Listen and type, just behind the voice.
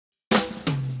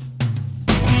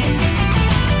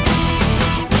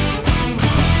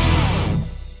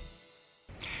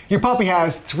Your puppy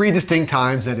has 3 distinct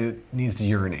times that it needs to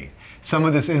urinate. Some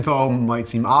of this info might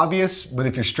seem obvious, but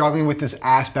if you're struggling with this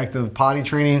aspect of potty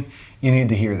training, you need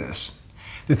to hear this.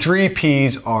 The 3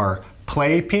 P's are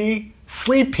play pee,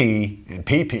 sleep pee, and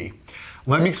pee pee.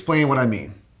 Let me explain what I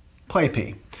mean. Play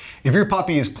pee. If your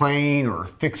puppy is playing or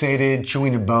fixated,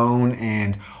 chewing a bone,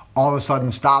 and all of a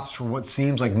sudden stops for what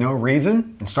seems like no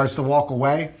reason and starts to walk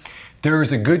away, there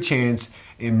is a good chance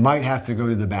it might have to go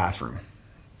to the bathroom.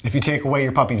 If you take away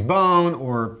your puppy's bone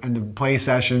or end the play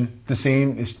session, the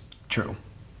same is true.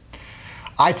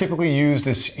 I typically use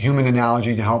this human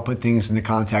analogy to help put things into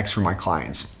context for my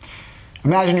clients.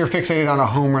 Imagine you're fixated on a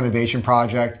home renovation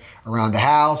project around the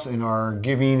house and are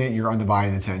giving it your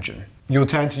undivided attention. You'll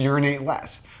tend to urinate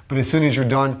less, but as soon as you're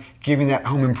done giving that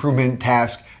home improvement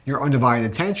task your undivided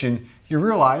attention, you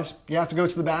realize you have to go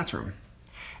to the bathroom.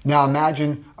 Now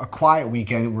imagine a quiet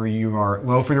weekend where you are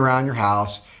loafing around your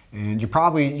house and you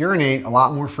probably urinate a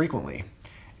lot more frequently.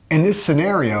 In this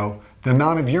scenario, the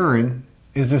amount of urine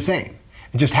is the same.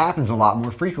 It just happens a lot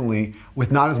more frequently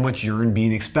with not as much urine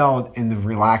being expelled in the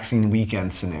relaxing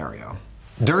weekend scenario.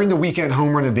 During the weekend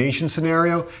home renovation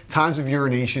scenario, times of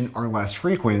urination are less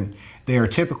frequent. They are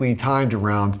typically timed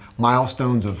around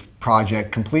milestones of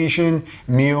project completion,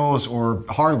 meals, or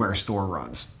hardware store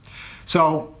runs.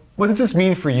 So what does this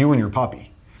mean for you and your puppy?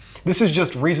 This is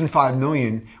just reason 5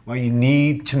 million why you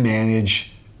need to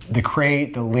manage the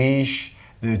crate, the leash,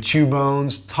 the chew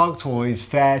bones, tug toys,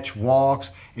 fetch, walks,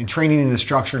 and training in a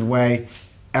structured way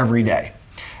every day.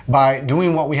 By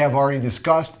doing what we have already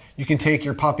discussed, you can take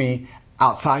your puppy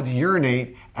outside to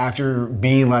urinate after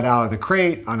being let out of the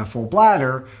crate on a full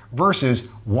bladder versus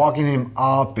walking him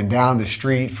up and down the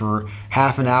street for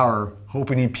half an hour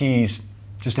hoping he pees,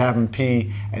 just to have him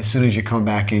pee as soon as you come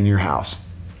back in your house.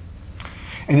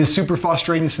 In this super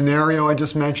frustrating scenario I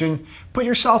just mentioned, put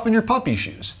yourself in your puppy's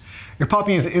shoes. Your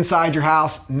puppy is inside your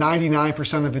house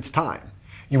 99% of its time.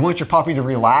 You want your puppy to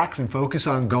relax and focus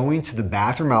on going to the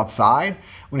bathroom outside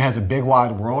when it has a big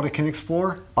wide world it can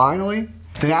explore, finally.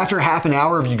 Then after half an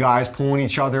hour of you guys pulling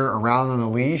each other around on the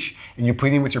leash and you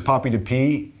pleading with your puppy to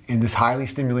pee in this highly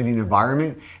stimulating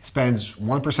environment, it spends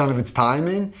 1% of its time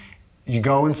in, you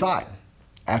go inside.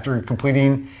 After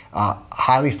completing a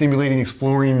highly stimulating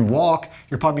exploring walk,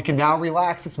 your puppy can now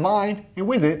relax its mind and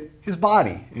with it, his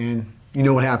body. And you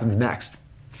know what happens next.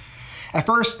 At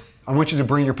first, I want you to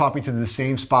bring your puppy to the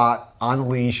same spot on the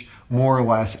leash more or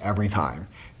less every time.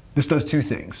 This does 2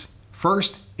 things.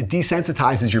 First, it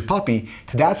desensitizes your puppy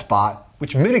to that spot,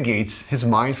 which mitigates his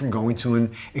mind from going to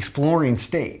an exploring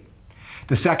state.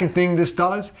 The second thing this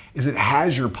does is it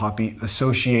has your puppy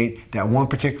associate that one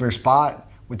particular spot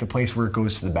with the place where it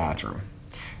goes to the bathroom.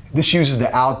 This uses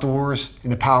the outdoors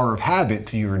and the power of habit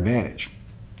to your advantage.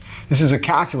 This is a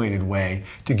calculated way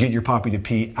to get your puppy to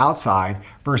pee outside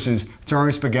versus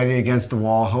throwing spaghetti against the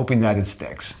wall hoping that it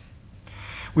sticks.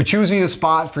 With choosing a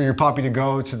spot for your puppy to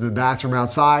go to the bathroom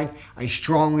outside, I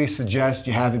strongly suggest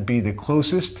you have it be the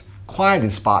closest,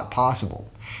 quietest spot possible.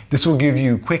 This will give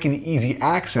you quick and easy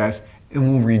access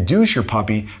and will reduce your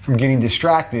puppy from getting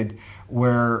distracted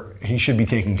where he should be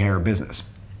taking care of business.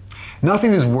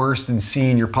 Nothing is worse than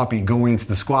seeing your puppy going into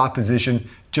the squat position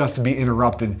just to be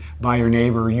interrupted by your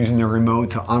neighbor using their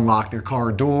remote to unlock their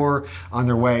car door on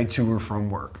their way to or from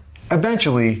work.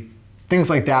 Eventually, things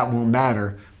like that won't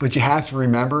matter, but you have to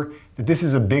remember that this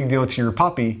is a big deal to your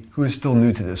puppy who is still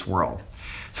new to this world.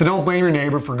 So don't blame your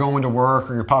neighbor for going to work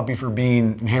or your puppy for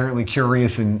being inherently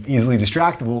curious and easily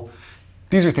distractible.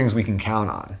 These are things we can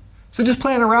count on. So just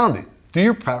plan around it. Do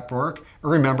your prep work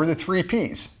and remember the 3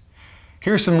 Ps.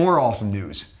 Here's some more awesome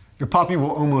news. Your puppy will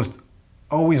almost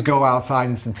always go outside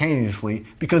instantaneously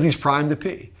because he's primed to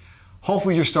pee.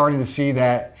 Hopefully you're starting to see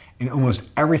that in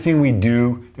almost everything we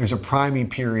do, there's a priming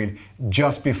period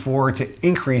just before to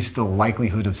increase the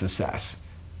likelihood of success.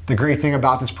 The great thing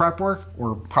about this prep work,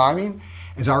 or priming,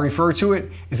 as I refer to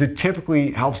it, is it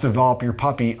typically helps develop your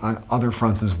puppy on other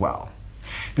fronts as well.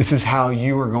 This is how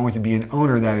you are going to be an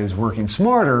owner that is working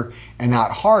smarter and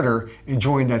not harder,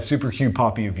 enjoying that super cute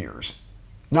puppy of yours.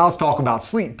 Now let's talk about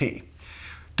sleep pee.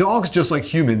 Dogs, just like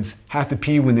humans, have to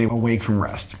pee when they awake from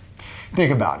rest. Think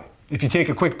about it. If you take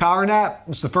a quick power nap,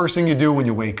 it's the first thing you do when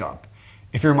you wake up.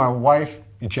 If you're my wife,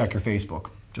 you check your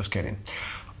Facebook. Just kidding.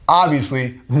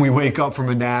 Obviously, when we wake up from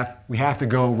a nap, we have to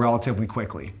go relatively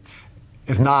quickly.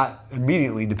 If not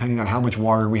immediately, depending on how much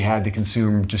water we had to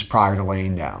consume just prior to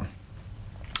laying down.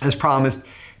 As promised,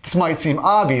 this might seem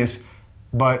obvious,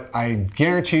 but I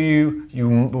guarantee you, you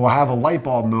will have a light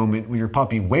bulb moment when your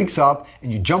puppy wakes up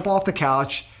and you jump off the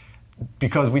couch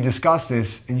because we discussed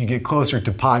this and you get closer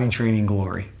to potty training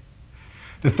glory.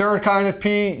 The third kind of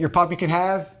pee your puppy can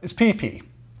have is pee pee.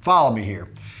 Follow me here.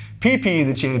 PP in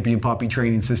the Champion Puppy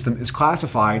Training System is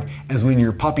classified as when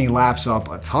your puppy laps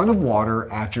up a ton of water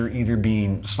after either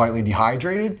being slightly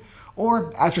dehydrated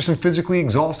or after some physically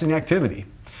exhausting activity.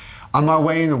 On my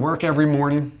way into work every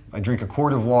morning, I drink a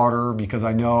quart of water because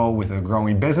I know with a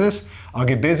growing business, I'll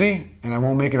get busy and I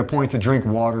won't make it a point to drink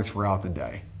water throughout the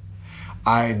day.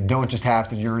 I don't just have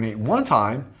to urinate one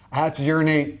time, I have to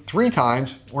urinate 3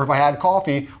 times, or if I had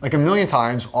coffee, like 1,000,000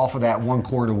 times off of that 1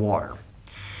 quart of water.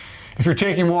 If you're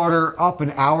taking water up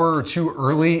an hour or 2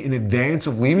 early in advance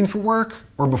of leaving for work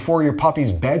or before your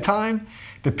puppy's bedtime,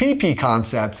 the PP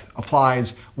concept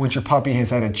applies once your puppy has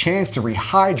had a chance to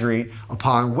rehydrate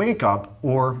upon wake up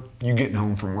or you getting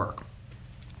home from work.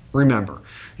 Remember,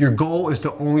 your goal is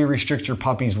to only restrict your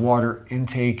puppy's water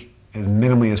intake as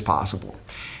minimally as possible.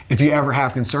 If you ever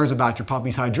have concerns about your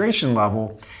puppy's hydration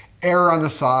level, err on the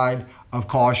side of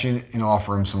caution and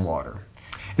offer him some water.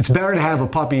 It's better to have a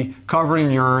puppy covered in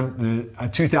urine than a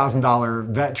 $2,000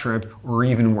 vet trip or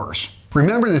even worse.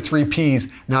 Remember the 3 Ps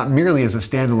not merely as a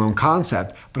standalone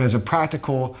concept, but as a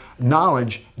practical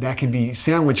knowledge that can be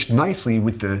sandwiched nicely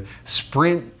with the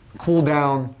sprint, cool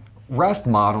down, rest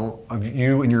model of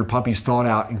you and your puppy's thought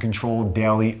out and controlled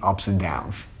daily ups and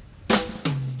downs.